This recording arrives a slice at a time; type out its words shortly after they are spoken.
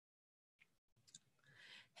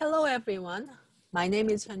Hello, everyone. My name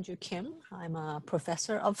is Hyun-Joo Kim. I'm a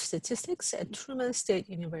professor of statistics at Truman State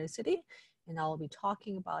University, and I'll be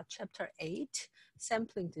talking about Chapter 8,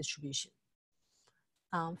 Sampling Distribution.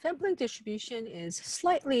 Sampling distribution is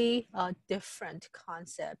slightly different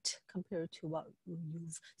concept compared to what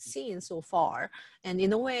you've seen so far. And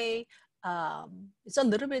in a way, it's a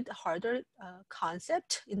little bit harder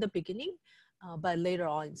concept in the beginning, but later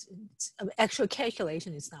on, actual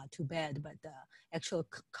calculation is not too bad, but the actual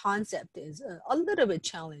concept is a little bit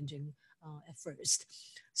challenging at first.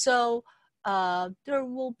 So there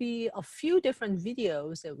will be a few different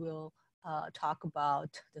videos that will talk about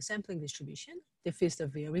the sampling distribution. This is the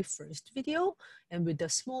very first video, and with the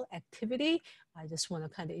small activity, I just want to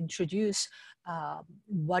kind of introduce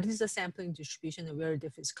what is the sampling distribution and where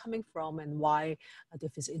diff is coming from and why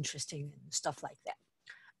diff is interesting and stuff like that.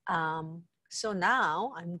 So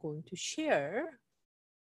now I'm going to share.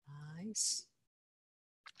 Nice.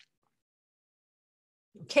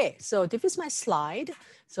 Okay, so this is my slide.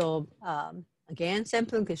 So again,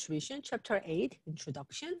 sampling distribution, chapter 8,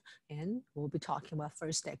 introduction, and we'll be talking about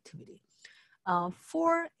first activity.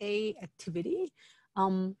 For a activity,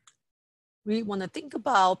 we want to think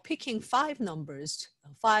about picking 5 numbers,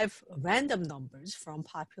 5 random numbers from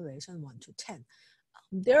population 1 to 10.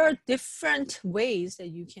 There are different ways that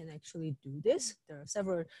you can actually do this. There are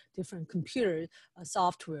several different computer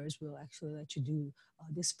softwares will actually let you do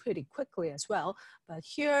this pretty quickly as well. But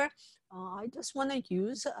here, I just want to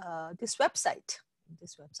use this website.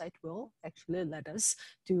 This website will actually let us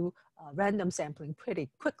do random sampling pretty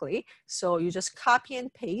quickly. So you just copy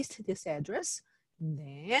and paste this address, and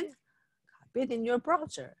then copy it in your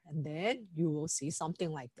browser, and then you will see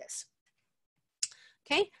something like this.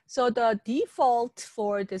 Okay, so the default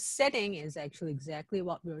for the setting is actually exactly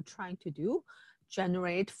what we were trying to do.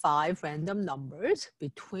 Generate 5 random numbers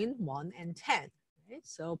between 1 and 10. Right?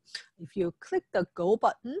 So if you click the go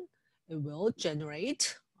button, it will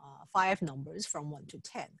generate 5 numbers from 1 to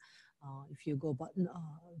 10. If you go button,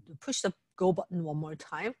 push the go button one more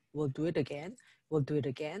time, we'll do it again,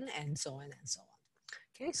 and so on and so on.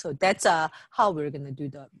 Okay, so that's how we're going to do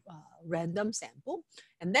the random sample.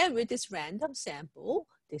 And then with this random sample,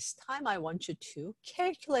 this time I want you to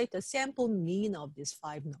calculate the sample mean of these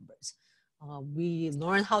 5 numbers. We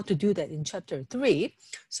learned how to do that in chapter 3.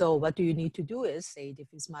 So what do you need to do is say,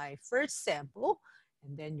 this is my first sample,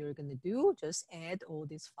 and then you're going to do just add all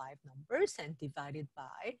these 5 numbers and divide it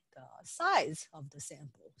by the size of the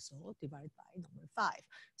sample. So divide by number 5.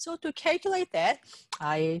 So to calculate that,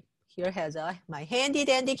 here has my handy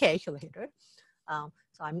dandy calculator. So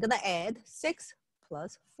I'm gonna add 6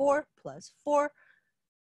 plus 4 plus 4,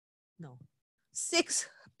 no, 6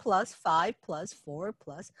 plus 5 plus 4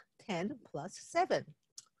 plus 10 plus 7,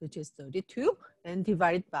 which is 32, and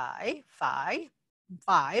divide by 5,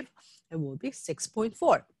 it will be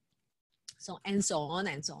 6.4. So, and so on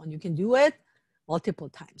and so on. You can do it multiple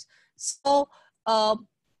times. So,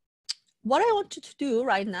 what I want you to do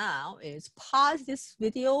right now is pause this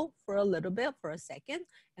video for a little bit, for a second,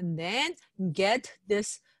 and then get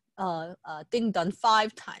this thing done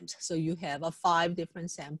 5 times. So you have 5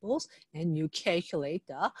 different samples and you calculate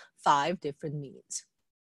the 5 different means.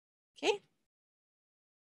 Okay?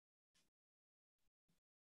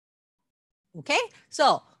 Okay,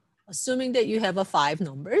 so assuming that you have 5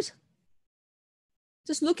 numbers,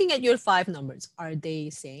 just looking at your 5 numbers, are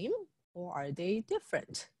they same or are they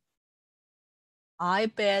different? I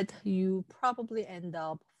bet you probably end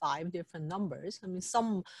up 5 different numbers. I mean,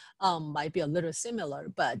 some might be a little similar,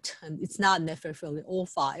 but it's not necessarily all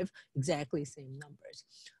 5 exactly same numbers.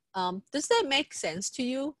 Does that make sense to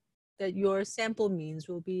you that your sample means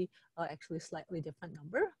will be actually slightly different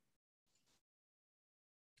number?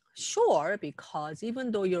 Sure, because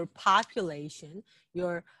even though your population,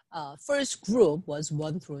 your first group was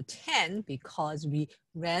 1 through 10, because we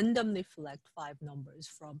randomly select 5 numbers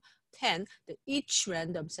from 10, that each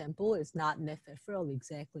random sample is not necessarily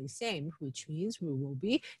exactly the same, which means we will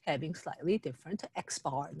be having slightly different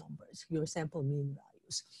X-bar numbers, your sample mean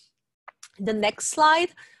values. In the next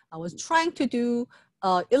slide, I was trying to do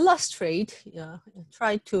illustrate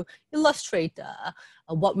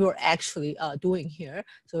what we were actually doing here.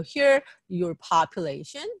 So here, your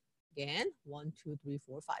population, again, 1, 2, 3,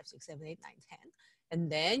 4, 5, 6, 7, 8, 9, 10. And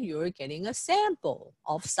then you're getting a sample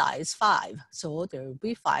of size 5. So there will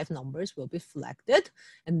be 5 numbers will be selected,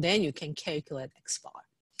 and then you can calculate X bar.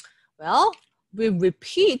 Well, we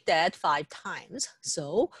repeat that 5 times.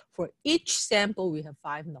 So for each sample, we have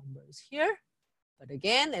 5 numbers here. But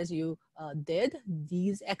again, as you did,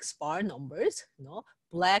 these X bar numbers,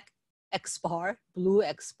 black X bar, blue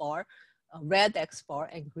X bar, red X bar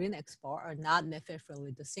and green X bar are not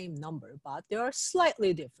necessarily the same number, but they are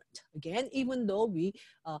slightly different. Again, even though we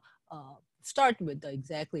start with the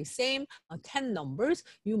exactly same 10 numbers,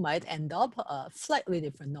 you might end up slightly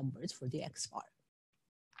different numbers for the X bar.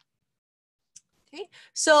 Okay,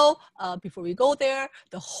 so before we go there,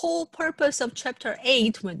 the whole purpose of chapter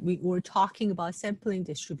 8, when we were talking about sampling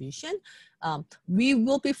distribution, we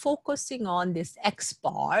will be focusing on this X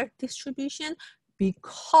bar distribution.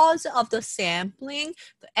 Because of the sampling,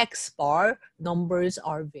 the X bar numbers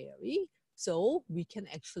are vary. So we can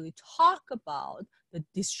actually talk about the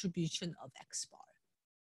distribution of X bar.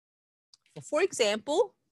 So for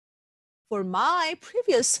example, for my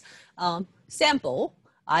previous sample,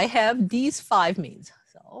 I have these 5 means.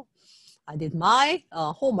 So I did my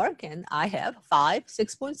homework and I have 5,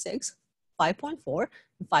 6.6, 5.4,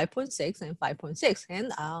 5.6, and 5.6.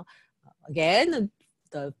 And again,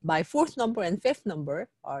 my fourth number and fifth number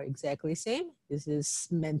are exactly same. This is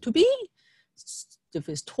meant to be. This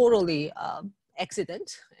is totally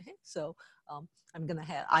accident. So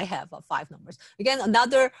I have 5 numbers. Again,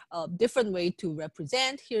 another different way to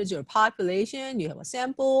represent. Here's your population. You have a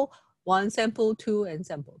sample, 1 sample, 2, and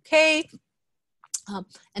sample K.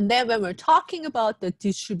 And then when we're talking about the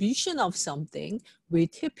distribution of something, we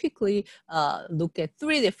typically look at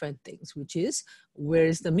 3 different things, which is where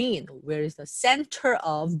is the mean? Where is the center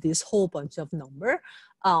of this whole bunch of number?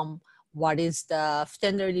 What is the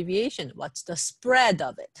standard deviation? What's the spread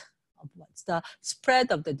of it? What's the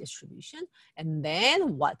spread of the distribution? And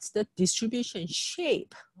then what's the distribution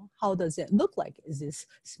shape? How does it look like? Is this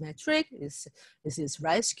symmetric? Is this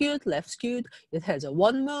right skewed, left skewed? It has a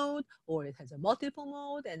one mode or it has a multiple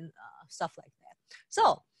mode and stuff like that.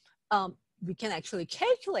 So we can actually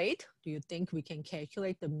calculate. Do you think we can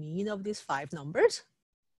calculate the mean of these 5 numbers?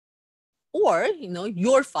 Or,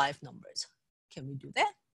 your 5 numbers. Can we do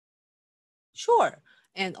that? Sure.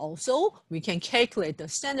 And also, we can calculate the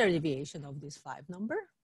standard deviation of this 5 number.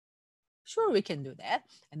 Sure, we can do that.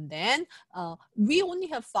 And then we only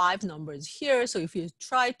have 5 numbers here. So if you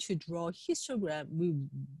try to draw a histogram,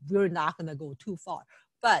 we're not going to go too far.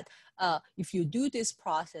 But if you do this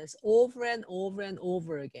process over and over and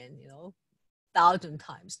over again, 1,000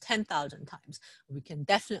 times, 10,000 times, we can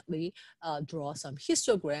definitely draw some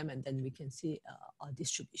histogram and then we can see a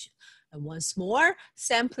distribution. And once more,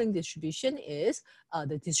 sampling distribution is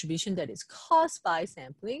the distribution that is caused by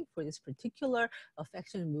sampling. For this particular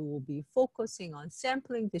section, we will be focusing on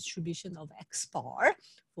sampling distribution of X bar.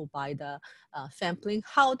 So by the sampling,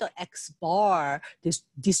 how the X bar is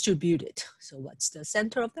distributed. So what's the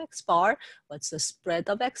center of the X bar? What's the spread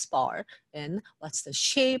of X bar? And what's the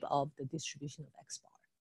shape of the distribution of X bar?